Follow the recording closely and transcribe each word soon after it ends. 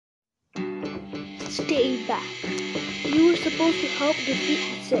Stay back. You were supposed to help defeat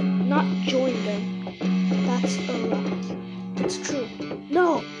the Sith, not join them. That's a lie. It's true.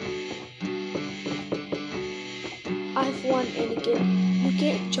 No! I've won, Anakin. You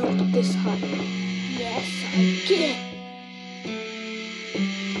can't jump this high. Yes, I can.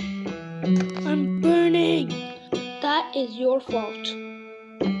 I'm burning! That is your fault.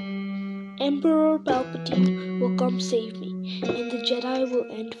 Emperor Palpatine will come save me, and the Jedi will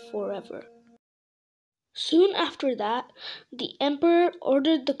end forever. Soon after that, the Emperor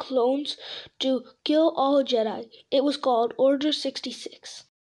ordered the clones to kill all Jedi. It was called Order 66.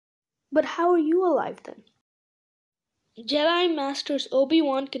 But how are you alive then? Jedi Masters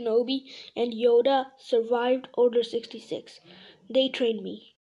Obi-Wan Kenobi and Yoda survived Order 66. They trained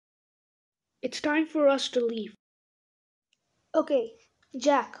me. It's time for us to leave. Okay,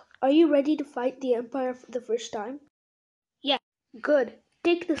 Jack, are you ready to fight the Empire for the first time? Yeah. Good.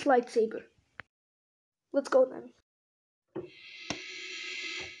 Take this lightsaber. Let's go then.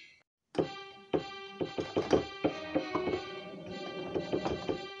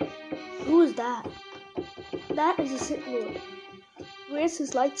 Who is that? That is a Sith Lord. Where's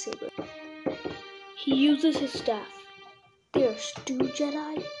his lightsaber? He uses his staff. There's 2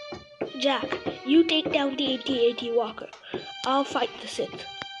 Jedi? Jack, you take down the AT-AT Walker. I'll fight the Sith.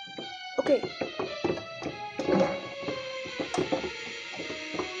 Okay.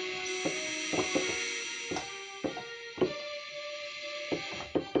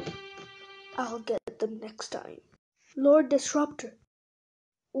 I'll get them next time. Lord Disruptor.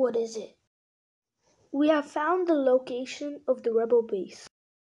 What is it? We have found the location of the rebel base.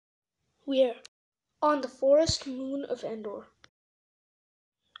 Where? On the forest moon of Endor.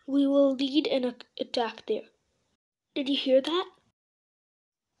 We will lead an attack there. Did you hear that?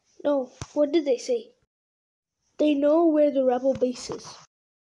 No. What did they say? They know where the rebel base is.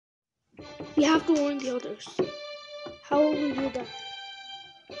 We have to warn the others. How will we do that?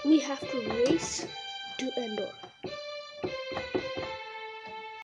 We have to race to Endor.